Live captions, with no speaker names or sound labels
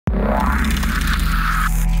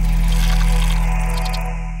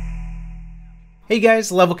Hey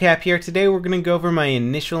guys, LevelCap here. Today we're going to go over my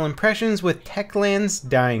initial impressions with Techland's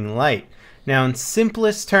Dying Light. Now in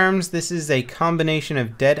simplest terms, this is a combination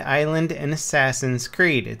of Dead Island and Assassin's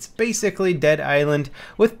Creed. It's basically Dead Island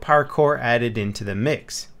with parkour added into the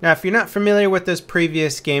mix. Now if you're not familiar with those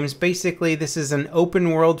previous games, basically this is an open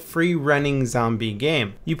world free running zombie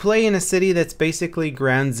game. You play in a city that's basically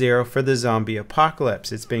ground zero for the zombie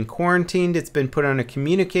apocalypse. It's been quarantined, it's been put on a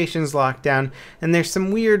communications lockdown, and there's some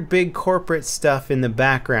weird big corporate stuff in the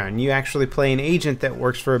background. You actually play an agent that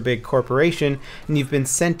works for a big corporation, and you've been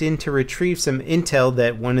sent in to retrieve some intel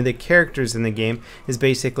that one of the characters in the game is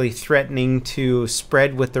basically threatening to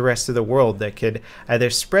spread with the rest of the world that could either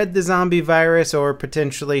spread the zombie virus or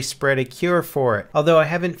potentially spread a cure for it. Although I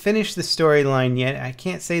haven't finished the storyline yet, I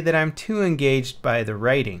can't say that I'm too engaged by the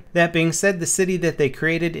writing. That being said, the city that they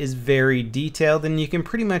created is very detailed and you can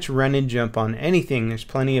pretty much run and jump on anything. There's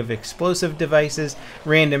plenty of explosive devices,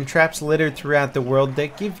 random traps littered throughout the world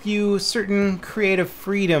that give you certain creative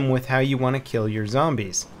freedom with how you want to kill your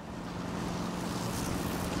zombies.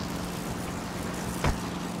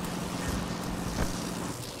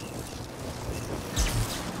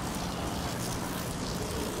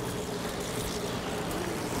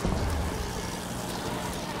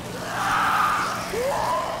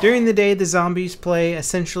 During the day, the zombies play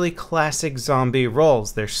essentially classic zombie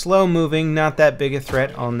roles. They're slow moving, not that big a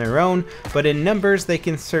threat on their own, but in numbers they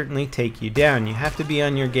can certainly take you down. You have to be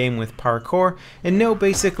on your game with parkour and know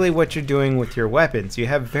basically what you're doing with your weapons. You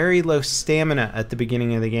have very low stamina at the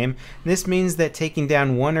beginning of the game. This means that taking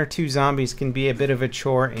down one or two zombies can be a bit of a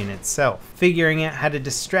chore in itself. Figuring out how to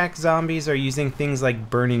distract zombies or using things like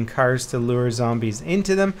burning cars to lure zombies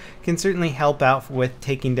into them can certainly help out with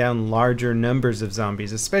taking down larger numbers of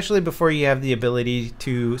zombies, especially before you have the ability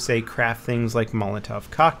to, say, craft things like Molotov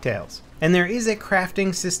cocktails. And there is a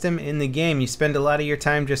crafting system in the game. You spend a lot of your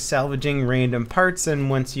time just salvaging random parts, and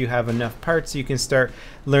once you have enough parts you can start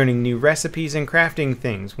learning new recipes and crafting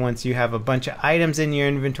things. Once you have a bunch of items in your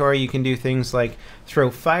inventory, you can do things like throw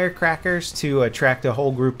firecrackers to attract a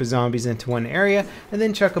whole group of zombies into one area, and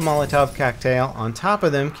then chuck a Molotov cocktail on top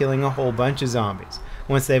of them, killing a whole bunch of zombies.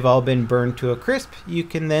 Once they've all been burned to a crisp, you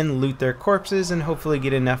can then loot their corpses and hopefully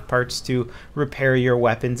get enough parts to repair your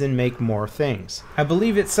weapons and make more things. I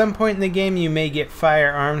believe at some point in the game you may get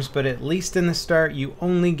firearms, but at least in the start you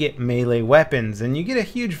only get melee weapons, and you get a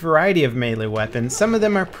huge variety of melee weapons. Some of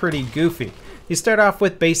them are pretty goofy. You start off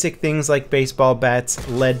with basic things like baseball bats,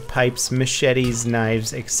 lead pipes, machetes,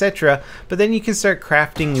 knives, etc. But then you can start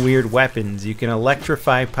crafting weird weapons. You can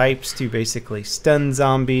electrify pipes to basically stun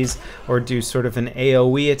zombies or do sort of an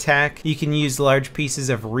AoE attack. You can use large pieces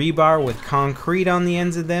of rebar with concrete on the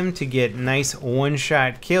ends of them to get nice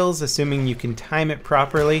one-shot kills, assuming you can time it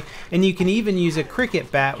properly. And you can even use a cricket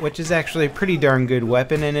bat, which is actually a pretty darn good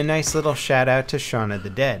weapon, and a nice little shout out to Shaun of the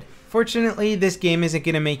Dead. Fortunately, this game isn't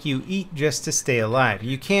going to make you eat just to stay alive.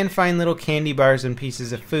 You can find little candy bars and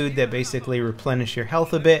pieces of food that basically replenish your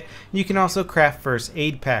health a bit. You can also craft first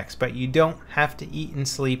aid packs, but you don't have to eat and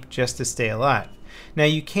sleep just to stay alive. Now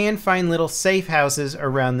you can find little safe houses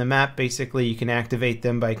around the map. Basically you can activate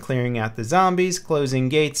them by clearing out the zombies, closing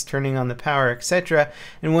gates, turning on the power, etc.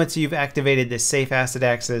 And once you've activated this safe house, it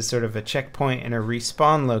acts as sort of a checkpoint and a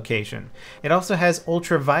respawn location. It also has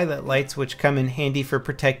ultraviolet lights which come in handy for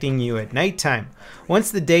protecting you at nighttime.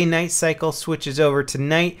 Once the day-night cycle switches over to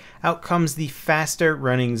night, out comes the faster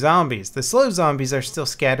running zombies. The slow zombies are still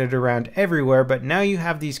scattered around everywhere, but now you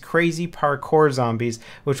have these crazy parkour zombies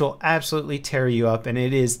which will absolutely tear you up, and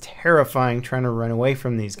it is terrifying trying to run away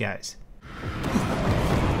from these guys.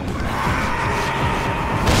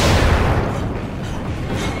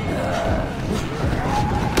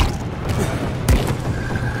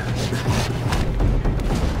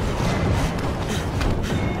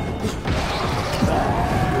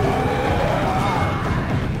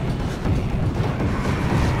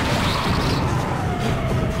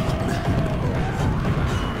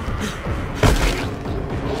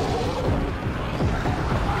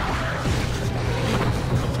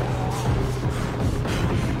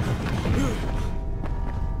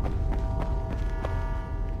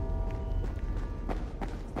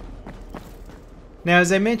 Now,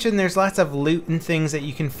 as I mentioned, there's lots of loot and things that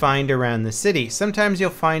you can find around the city. Sometimes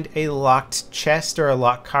you'll find a locked chest or a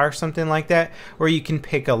locked car, something like that, where you can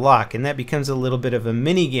pick a lock, and that becomes a little bit of a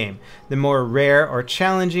mini game. The more rare or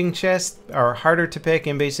challenging chests are harder to pick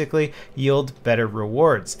and basically yield better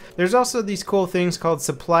rewards. There's also these cool things called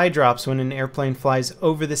supply drops. When an airplane flies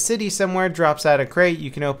over the city somewhere, drops out a crate,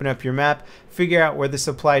 you can open up your map, figure out where the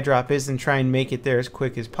supply drop is and try and make it there as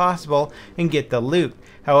quick as possible and get the loot.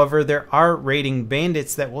 However, there are raiding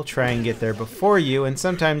bandits that will try and get there before you, and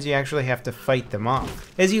sometimes you actually have to fight them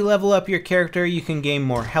off. As you level up your character, you can gain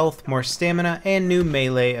more health, more stamina, and new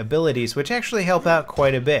melee abilities, which actually help out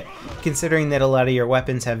quite a bit. Considering that a lot of your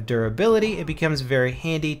weapons have durability, it becomes very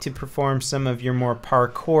handy to perform some of your more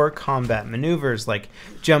parkour combat maneuvers like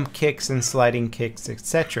jump kicks and sliding kicks,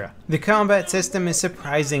 etc. The combat system is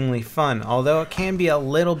surprisingly fun, although it can be a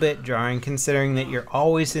little bit jarring considering that you're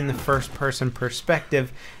always in the first person perspective,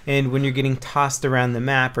 and when you're getting tossed around the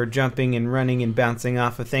map or jumping and running and bouncing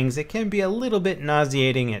off of things, it can be a little bit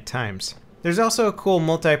nauseating at times. There's also a cool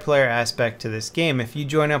multiplayer aspect to this game. If you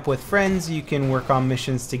join up with friends, you can work on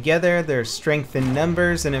missions together. There's strength in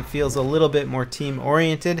numbers, and it feels a little bit more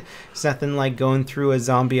team-oriented. It's nothing like going through a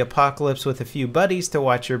zombie apocalypse with a few buddies to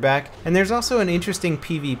watch your back. And there's also an interesting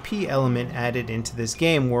PvP element added into this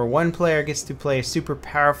game, where one player gets to play a super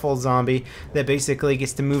powerful zombie that basically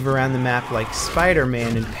gets to move around the map like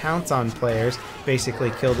Spider-Man and pounce on players, basically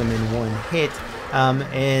kill them in one hit.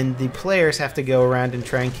 And the players have to go around and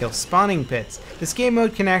try and kill spawning pits. This game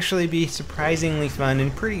mode can actually be surprisingly fun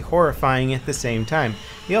and pretty horrifying at the same time.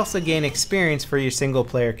 You also gain experience for your single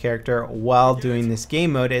player character while doing this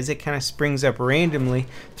game mode, as it kind of springs up randomly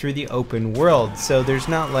through the open world. So there's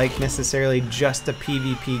not like necessarily just a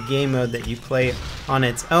PvP game mode that you play on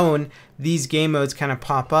its own. These game modes kind of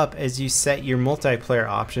pop up as you set your multiplayer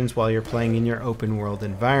options while you're playing in your open world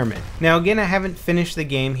environment. Now again, I haven't finished the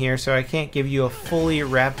game here, so I can't give you a fully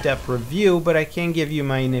wrapped up review, but I can give you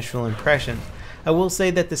my initial impressions. I will say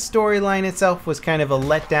that the storyline itself was kind of a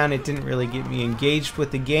letdown. It didn't really get me engaged with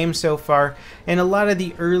the game so far, and a lot of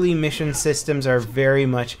the early mission systems are very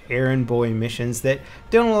much errand boy missions that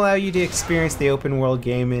don't allow you to experience the open world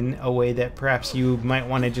game in a way that perhaps you might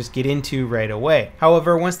want to just get into right away.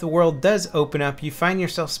 However, once the world does open up, you find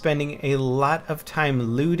yourself spending a lot of time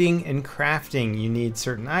looting and crafting. You need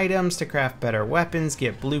certain items to craft better weapons,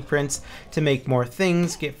 get blueprints to make more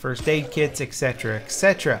things, get first aid kits, etc,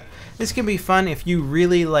 etc. This can be fun if you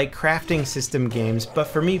really like crafting system games, but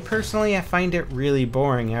for me personally, I find it really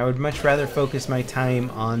boring. I would much rather focus my time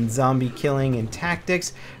on zombie killing and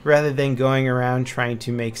tactics rather than going around trying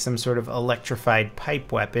to make some sort of electrified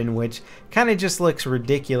pipe weapon, which kind of just looks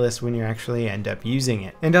ridiculous when you actually end up using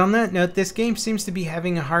it. And on that note, this game seems to be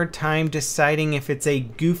having a hard time deciding if it's a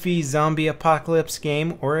goofy zombie apocalypse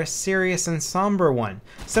game or a serious and somber one.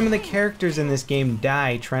 Some of the characters in this game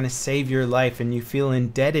die trying to save your life, and you feel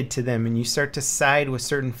indebted to them, and you start to side with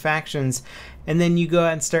certain factions, and then you go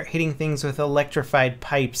out and start hitting things with electrified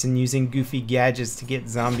pipes and using goofy gadgets to get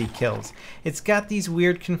zombie kills. It's got these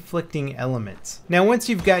weird conflicting elements. Now once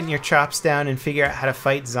you've gotten your chops down and figure out how to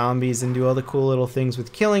fight zombies and do all the cool little things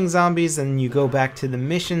with killing zombies, and you go back to the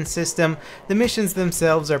mission system, the missions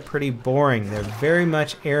themselves are pretty boring. They're very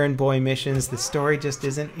much errand boy missions. The story just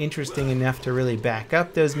isn't interesting enough to really back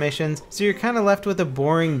up those missions, so you're kind of left with a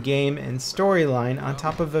boring game and storyline on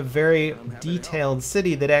top of a very detailed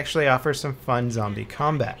city that actually offers some fun zombie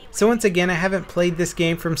combat. So once again, I haven't played this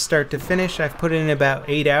game from start to finish. I've put in about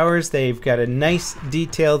 8 hours. They've got a nice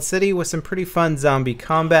detailed city with some pretty fun zombie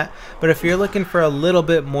combat, but if you're looking for a little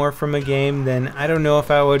bit more from a game, then I don't know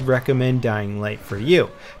if I would recommend Dying Light for you.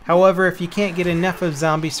 However, if you can't get enough of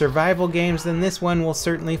zombie survival games, then this one will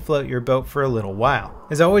certainly float your boat for a little while.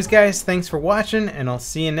 As always guys, thanks for watching, and I'll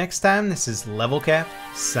see you next time. This is LevelCap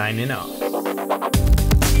signing off.